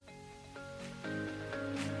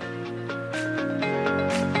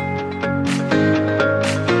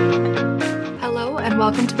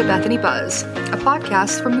welcome to the Bethany Buzz, a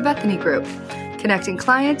podcast from the Bethany Group, connecting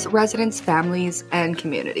clients, residents, families, and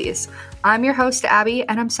communities. I'm your host, Abby,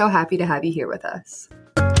 and I'm so happy to have you here with us.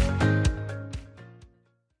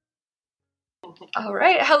 All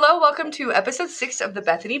right. Hello. Welcome to episode 6 of the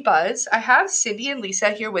Bethany Buzz. I have Cindy and Lisa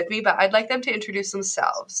here with me, but I'd like them to introduce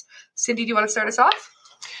themselves. Cindy, do you want to start us off?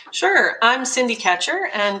 Sure. I'm Cindy Ketcher,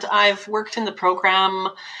 and I've worked in the program,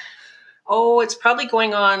 it's probably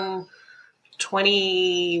going on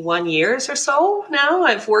 21 years or so now.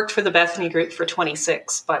 I've worked for the Bethany Group for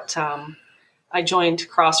 26, but I joined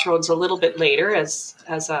Crossroads a little bit later as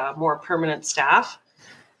a more permanent staff.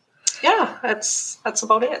 Yeah, that's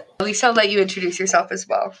about it. Lisa, I'll let you introduce yourself as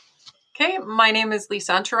well. Okay, my name is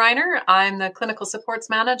Lisa Unteriner. I'm the Clinical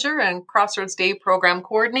Supports Manager and Crossroads Day Program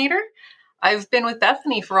Coordinator. I've been with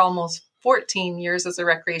Bethany for almost 14 years as a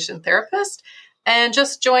recreation therapist and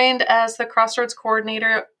just joined as the Crossroads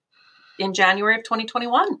Coordinator in January of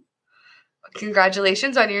 2021.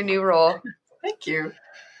 Congratulations on your new role. Thank you.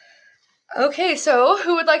 Okay, so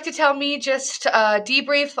who would like to tell me just a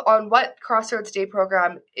debrief on what Crossroads Day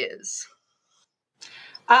Program is?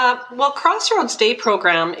 Crossroads Day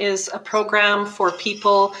Program is a program for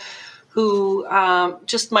people who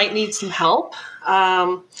just might need some help.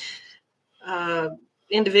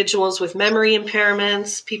 Individuals with memory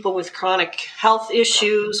impairments, people with chronic health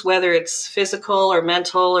issues, whether it's physical or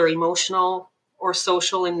mental or emotional or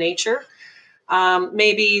social in nature.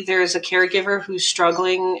 Maybe there's a caregiver who's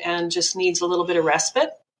struggling and just needs a little bit of respite.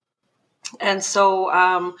 And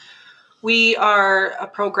so we are a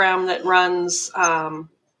program that runs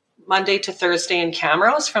Monday to Thursday in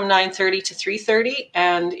Camrose from 9:30 to 3:30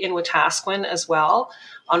 and in Wetaskiwin as well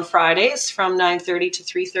on Fridays from 9:30 to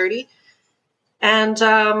 3:30. And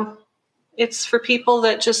it's for people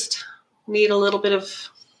that just need a little bit of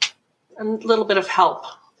help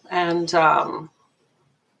and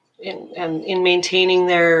in maintaining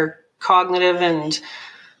their cognitive and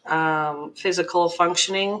physical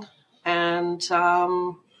functioning, and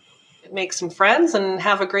make some friends and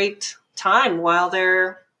have a great time while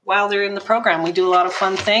they're in the program. We do a lot of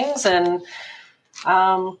fun things, and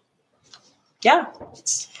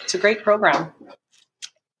it's a great program.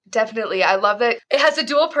 Definitely. I love that it has a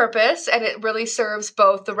dual purpose, and it really serves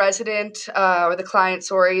both the resident or the client,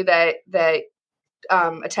 that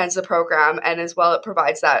attends the program, and as well it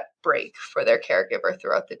provides that break for their caregiver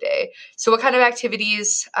throughout the day. So what kind of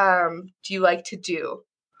activities do you like to do?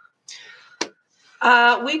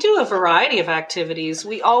 We do a variety of activities.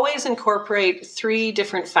 We always incorporate 3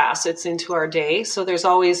 different facets into our day. So there's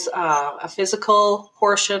always a physical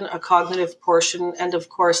portion, a cognitive portion, and of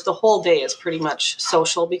course the whole day is pretty much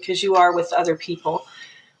social because you are with other people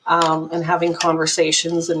and having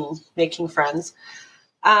conversations and making friends.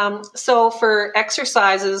 So for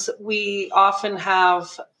exercises, we often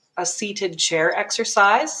have a seated chair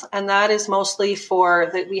exercise, and that is mostly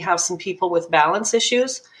that we have some people with balance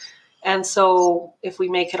issues. And so if we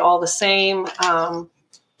make it all the same,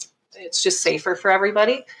 it's just safer for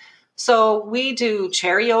everybody. So we do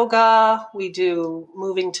chair yoga, we do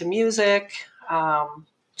moving to music,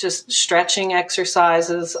 just stretching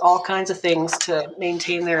exercises, all kinds of things to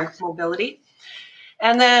maintain their mobility.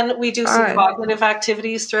 And then we do some cognitive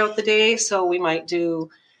activities throughout the day. So we might do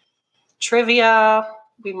trivia,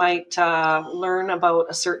 we might learn about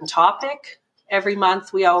a certain topic. Every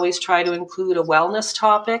month, we always try to include a wellness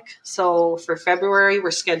topic. So for February, we're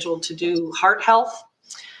scheduled to do heart health,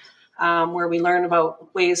 where we learn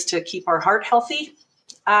about ways to keep our heart healthy.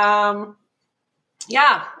 All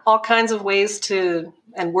kinds of ways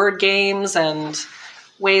and word games and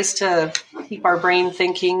ways to keep our brain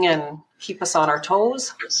thinking and keep us on our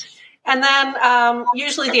toes. And then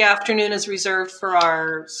usually the afternoon is reserved for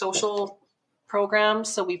our social programs.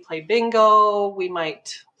 So we play bingo, we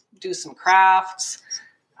might do some crafts,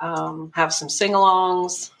 have some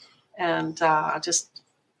sing-alongs, and just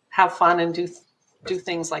have fun and do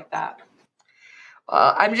things like that.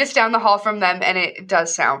 Well, I'm just down the hall from them, and it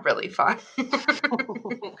does sound really fun.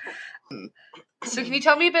 So can you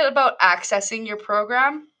tell me a bit about accessing your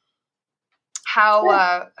program?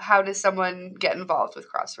 How does someone get involved with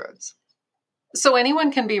Crossroads? So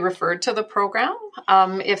anyone can be referred to the program.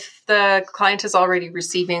 If the client is already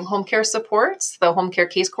receiving home care supports, the home care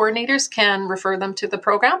case coordinators can refer them to the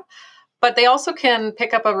program. But they also can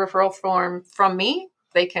pick up a referral form from me.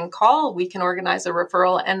 They can call, we can organize a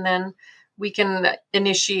referral, and then we can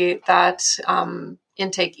initiate that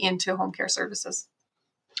intake into home care services.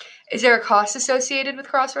 Is there a cost associated with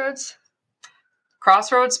Crossroads?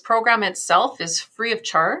 Crossroads program itself is free of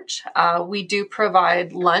charge. We do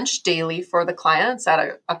provide lunch daily for the clients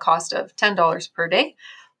at a cost of $10 per day.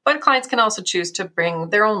 But clients can also choose to bring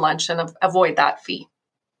their own lunch and avoid that fee.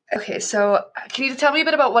 Okay, so can you tell me a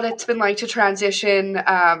bit about what it's been like to transition,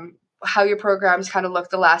 how your programs kind of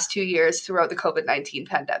looked the last 2 years throughout the COVID-19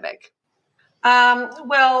 pandemic?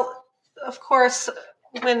 Well, of course,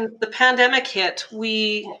 when the pandemic hit,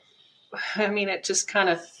 it just kind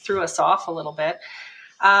of threw us off a little bit.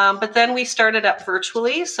 But then we started up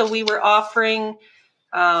virtually. So we were offering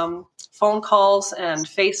phone calls and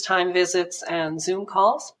FaceTime visits and Zoom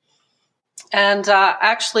calls. And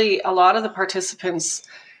actually, a lot of the participants,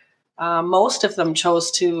 most of them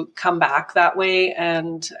chose to come back that way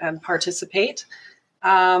and participate.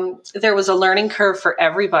 There was a learning curve for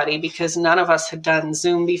everybody because none of us had done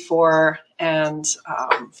Zoom before. And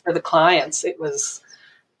for the clients, it was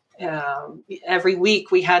every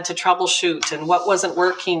week we had to troubleshoot and what wasn't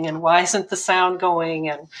working and why isn't the sound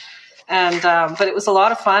going. But it was a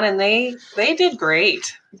lot of fun and they did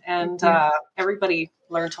great. And everybody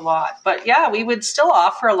learned a lot. But yeah, we would still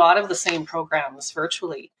offer a lot of the same programs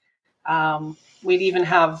virtually. We'd even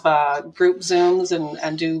have group Zooms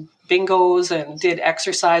and do bingos and did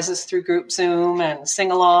exercises through group Zoom and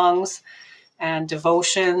sing-alongs and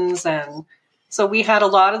devotions. And so we had a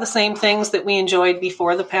lot of the same things that we enjoyed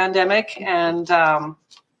before the pandemic. And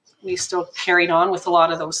we still carried on with a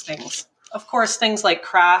lot of those things. Of course, things like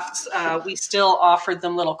crafts, we still offered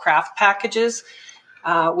them little craft packages,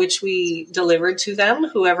 which we delivered to them,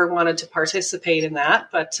 whoever wanted to participate in that.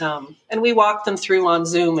 But and we walked them through on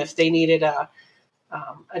Zoom if they needed a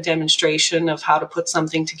demonstration of how to put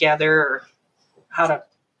something together or how to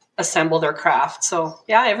assemble their craft. So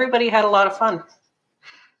yeah, everybody had a lot of fun.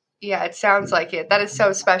 Yeah, it sounds like it. That is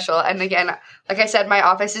so special. And again, like I said, my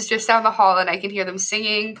office is just down the hall and I can hear them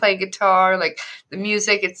singing, playing guitar, like the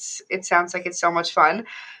music. It sounds like it's so much fun.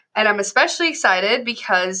 And I'm especially excited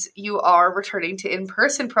because you are returning to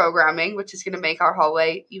in-person programming, which is going to make our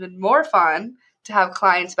hallway even more fun to have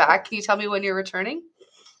clients back. Can you tell me when you're returning?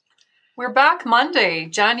 We're back Monday,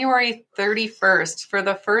 January 31st, for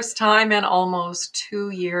the first time in almost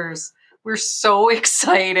 2 years. We're so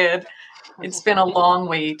excited. It's been a long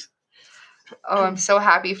wait. Oh, I'm so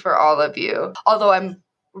happy for all of you. Although I'm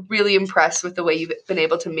really impressed with the way you've been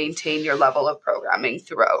able to maintain your level of programming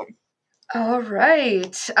throughout. All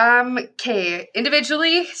right. Okay.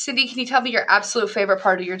 Individually, Cindy, can you tell me your absolute favorite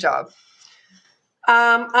part of your job?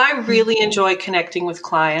 I really enjoy connecting with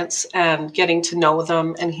clients and getting to know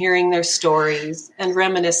them and hearing their stories and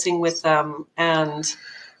reminiscing with them. And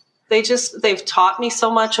they've taught me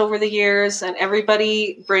so much over the years, and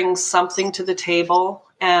everybody brings something to the table.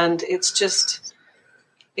 And it's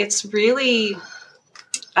really,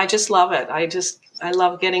 I just love it. I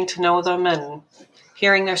love getting to know them and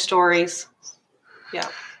hearing their stories. Yeah.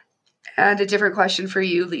 And a different question for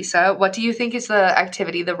you, Lisa. What do you think is the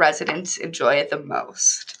activity the residents enjoy it the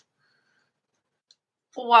most?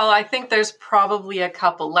 Well, I think there's probably a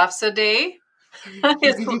couple. Lefts a day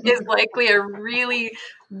is likely a really,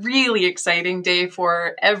 really exciting day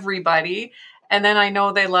for everybody. And then I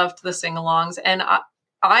know they loved the sing-alongs. And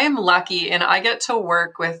I am lucky and I get to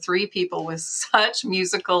work with 3 people with such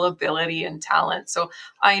musical ability and talent. So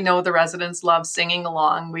I know the residents love singing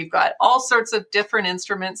along. We've got all sorts of different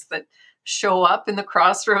instruments that show up in the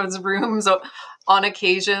Crossroads rooms on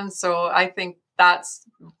occasion. So I think that's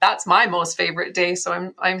my most favorite day.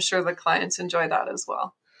 So I'm sure the clients enjoy that as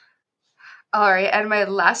well. All right. And my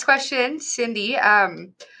last question, Cindy,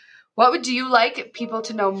 what would you like people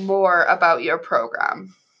to know more about your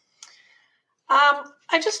program?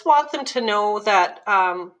 I just want them to know that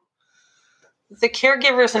the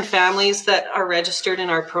caregivers and families that are registered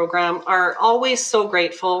in our program are always so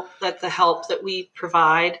grateful that the help that we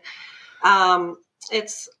provide.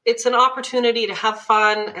 It's an opportunity to have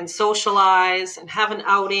fun and socialize and have an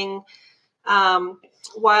outing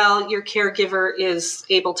while your caregiver is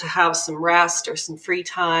able to have some rest or some free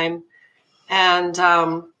time. And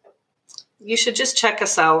you should just check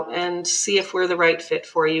us out and see if we're the right fit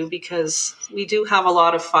for you, because we do have a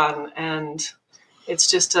lot of fun and it's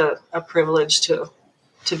just a privilege to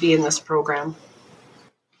be in this program.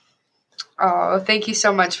 Oh, thank you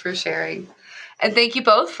so much for sharing. And thank you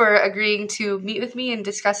both for agreeing to meet with me and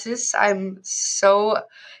discuss this. I'm so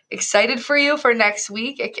excited for you for next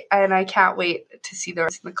week, and I can't wait to see the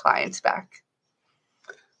rest of the clients back.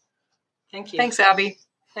 Thank you. Thanks, Abby.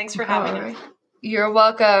 Thanks for having us. You're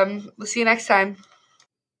welcome. We'll see you next time.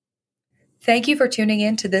 Thank you for tuning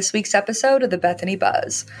in to this week's episode of the Bethany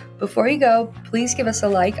Buzz. Before you go, please give us a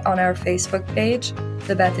like on our Facebook page,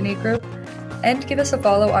 The Bethany Group, and give us a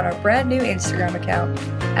follow on our brand new Instagram account,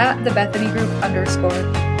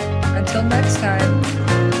 @TheBethanyGroup_. Until next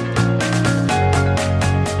time.